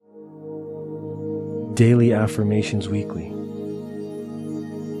daily affirmations weekly.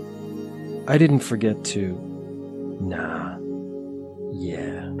 I didn't forget to, nah,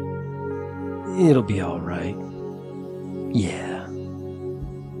 yeah, it'll be all right, yeah.